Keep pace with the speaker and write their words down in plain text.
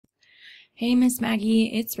Hey Miss Maggie,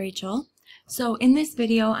 it's Rachel. So in this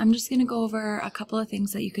video, I'm just going to go over a couple of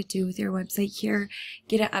things that you could do with your website here,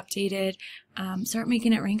 get it updated, start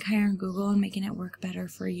making it rank higher in Google and making it work better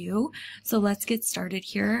for you. So let's get started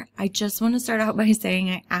here. I just want to start out by saying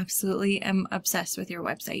I absolutely am obsessed with your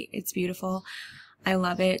website. It's beautiful. I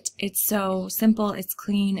love it. It's so simple. It's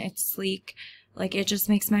clean. It's sleek. Like, it just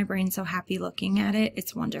makes my brain so happy looking at it.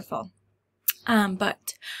 It's wonderful.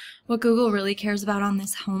 But what Google really cares about on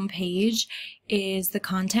this home page is the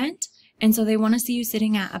content. And so they want to see you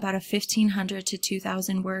sitting at about a 1,500 to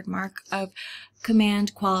 2,000 word mark of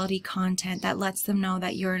command quality content that lets them know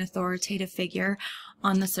that you're an authoritative figure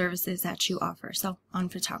on the services that you offer, so on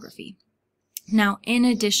photography. Now, in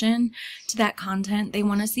addition to that content, they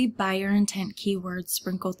want to see buyer intent keywords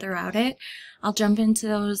sprinkled throughout it. I'll jump into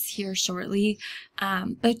those here shortly,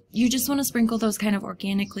 but you just want to sprinkle those kind of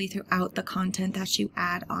organically throughout the content that you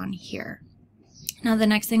add on here. Now, the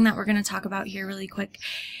next thing that we're going to talk about here really quick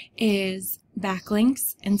is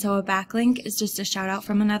backlinks. And so a backlink is just a shout out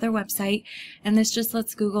from another website, and this just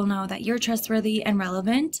lets Google know that you're trustworthy and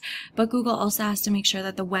relevant, but Google also has to make sure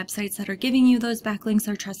that the websites that are giving you those backlinks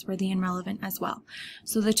are trustworthy and relevant as well.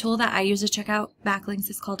 So the tool that I use to check out backlinks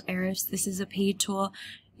is called Ahrefs. This is a paid tool.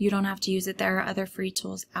 You don't have to use it. There are other free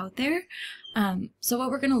tools out there. So what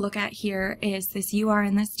we're going to look at here is this UR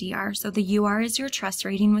and this DR. So the UR is your trust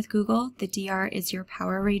rating with Google. The DR is your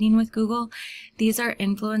power rating with Google. These are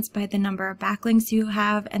influenced by the number of backlinks you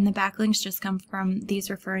have, and the backlinks just come from these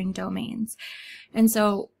referring domains. And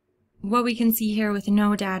so what we can see here with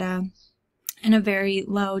no data and a very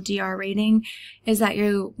low DR rating is that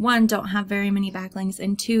you, one, don't have very many backlinks,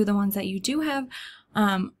 and two, the ones that you do have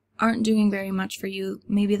aren't doing very much for you.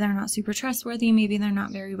 Maybe they're not super trustworthy, maybe they're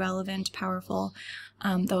not very relevant, powerful,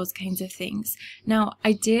 those kinds of things. Now,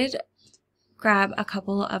 I did grab a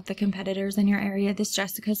couple of the competitors in your area. This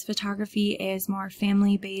Jessica's Photography is more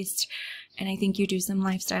family-based, and I think you do some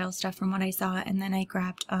lifestyle stuff from what I saw. And then I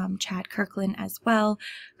grabbed Chad Kirkland as well,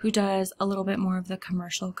 who does a little bit more of the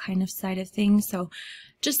commercial kind of side of things. So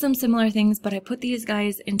just some similar things, but I put these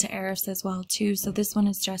guys into Ahrefs as well too. So this one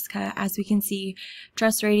is Jessica. As we can see,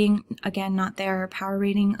 trust rating, again, not there. Power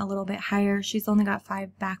rating a little bit higher. She's only got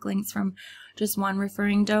 5 backlinks from just one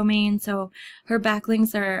referring domain. So her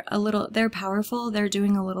backlinks are they're powerful. They're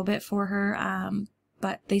doing a little bit for her,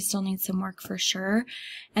 but they still need some work for sure.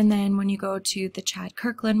 And then when you go to the Chad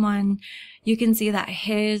Kirkland one, you can see that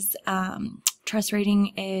his trust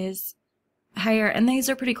rating is higher, and these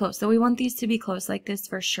are pretty close. So we want these to be close like this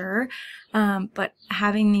for sure, but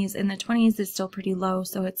having these in the 20s is still pretty low,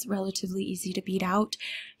 so it's relatively easy to beat out.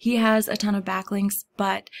 He has a ton of backlinks,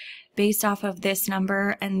 but based off of this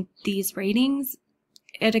number and these ratings,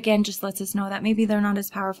 it again just lets us know that maybe they're not as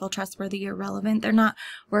powerful, trustworthy, or relevant. They're not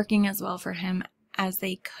working as well for him as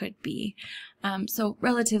they could be. So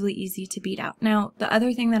relatively easy to beat out. Now, the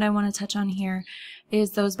other thing that I want to touch on here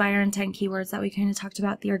is those buyer intent keywords that we kind of talked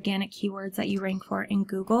about, the organic keywords that you rank for in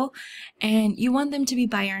Google, and you want them to be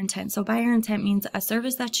buyer intent. So buyer intent means a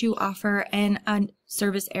service that you offer and a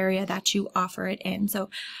service area that you offer it in. So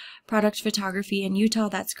product photography in Utah,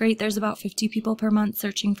 that's great. There's about 50 people per month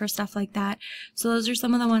searching for stuff like that. So those are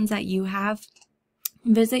some of the ones that you have.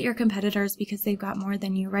 Visit your competitors because they've got more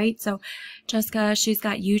than you, right? So Jessica, she's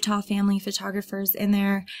got Utah family photographers in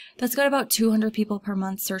there. That's got about 200 people per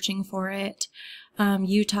month searching for it.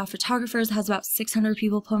 Utah Photographers has about 600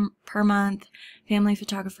 people per month. Family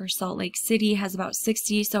Photographers Salt Lake City has about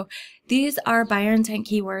 60. So these are buyer intent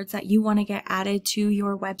keywords that you want to get added to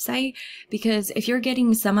your website, because if you're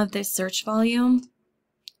getting some of this search volume,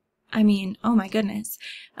 I mean, oh my goodness.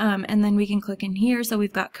 And then we can click in here. So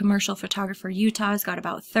we've got Commercial Photographer Utah has got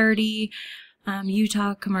about 30.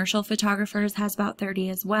 Utah Commercial Photographers has about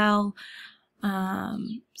 30 as well.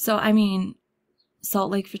 So I mean,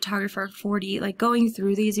 Salt Lake Photographer 40. Like, going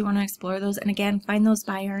through these, you want to explore those. And again, find those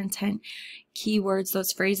buyer intent keywords,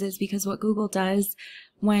 those phrases, because what Google does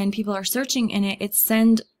when people are searching in it, it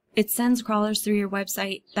sends crawlers through your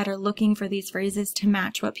website that are looking for these phrases to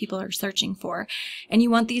match what people are searching for. And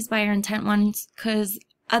you want these buyer intent ones, because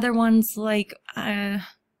other ones like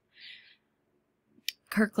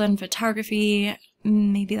Kirkland Photography,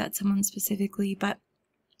 maybe that's someone specifically, but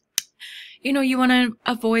you know, you want to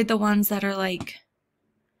avoid the ones that are like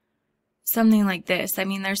something like this. I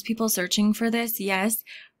mean, there's people searching for this, yes,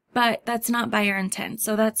 but that's not buyer intent.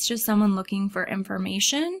 So that's just someone looking for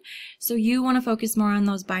information. So you want to focus more on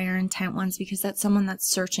those buyer intent ones, because that's someone that's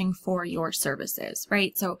searching for your services,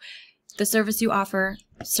 right? So the service you offer,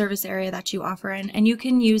 service area that you offer in, and you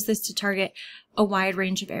can use this to target a wide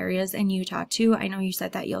range of areas in Utah too. I know you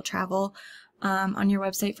said that you'll travel on your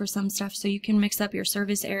website for some stuff, so you can mix up your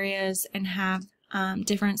service areas and have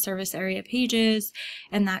different service area pages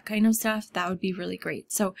and that kind of stuff. That would be really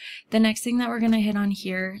great. So the next thing that we're going to hit on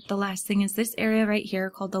here, the last thing, is this area right here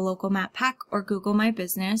called the local map pack or Google My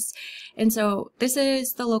Business. And so this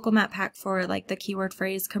is the local map pack for like the keyword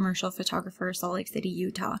phrase commercial photographer, Salt Lake City,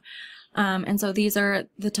 Utah. And so these are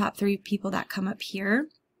the top 3 people that come up here.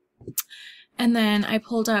 And then I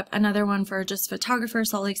pulled up another one for just photographer,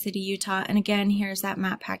 Salt Lake City, Utah. And again, here's that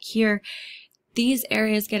map pack here. These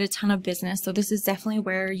areas get a ton of business, so this is definitely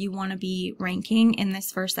where you want to be ranking in this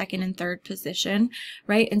first, second, and third position,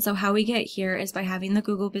 right? And so how we get here is by having the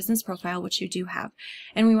Google Business Profile, which you do have,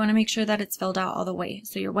 and we want to make sure that it's filled out all the way.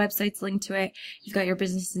 So your website's linked to it, you've got your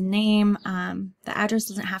business's name, the address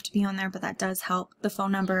doesn't have to be on there, but that does help. The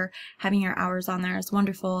phone number, having your hours on there is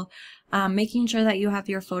wonderful. Making sure that you have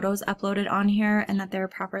your photos uploaded on here and that they're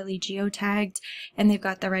properly geotagged and they've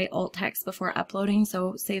got the right alt text before uploading.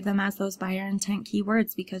 So save them as those buyer intent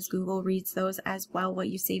keywords because Google reads those as well, what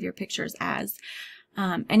you save your pictures as.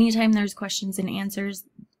 Anytime there's questions and answers,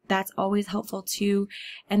 that's always helpful too.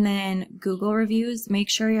 And then Google reviews, make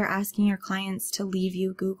sure you're asking your clients to leave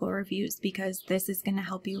you Google reviews because this is going to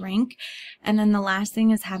help you rank. And then the last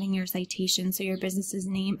thing is having your citation, so your business's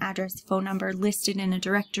name, address, phone number listed in a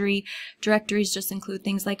directory. Directories just include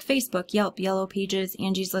things like Facebook, Yelp, Yellow Pages,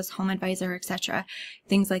 Angie's List, Home Advisor, etc.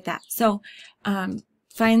 Things like that. So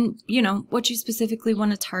find, what you specifically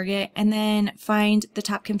want to target, and then find the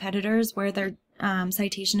top competitors where their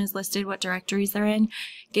citation is listed, what directories they're in.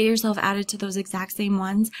 Get yourself added to those exact same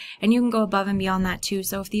ones, and you can go above and beyond that too.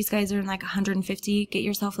 So if these guys are in like 150, get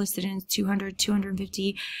yourself listed in 200,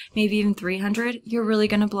 250, maybe even 300. You're really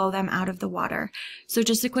going to blow them out of the water. So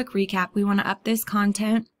just a quick recap, we want to up this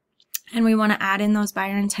content, and we want to add in those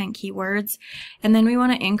buyer intent keywords, and then we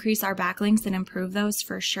want to increase our backlinks and improve those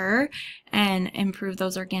for sure, and improve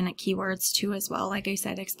those organic keywords too as well. Like I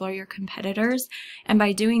said, explore your competitors, and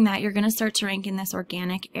by doing that, you're going to start to rank in this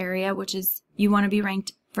organic area, which is, you want to be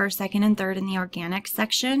ranked first, second, and third in the organic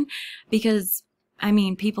section, because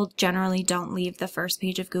people generally don't leave the first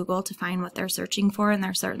page of Google to find what they're searching for, and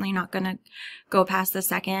they're certainly not going to go past the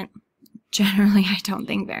second. Generally, I don't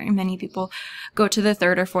think very many people go to the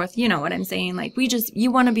third or fourth. You know what I'm saying? Like, you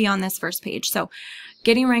want to be on this first page. So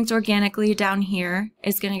getting ranked organically down here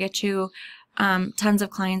is going to get you tons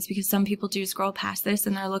of clients, because some people do scroll past this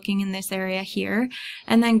and they're looking in this area here.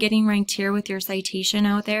 And then getting ranked here with your citation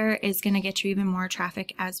out there is going to get you even more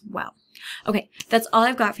traffic as well. Okay, that's all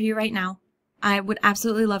I've got for you right now. I would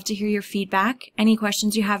absolutely love to hear your feedback. Any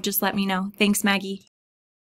questions you have, just let me know. Thanks, Maggie.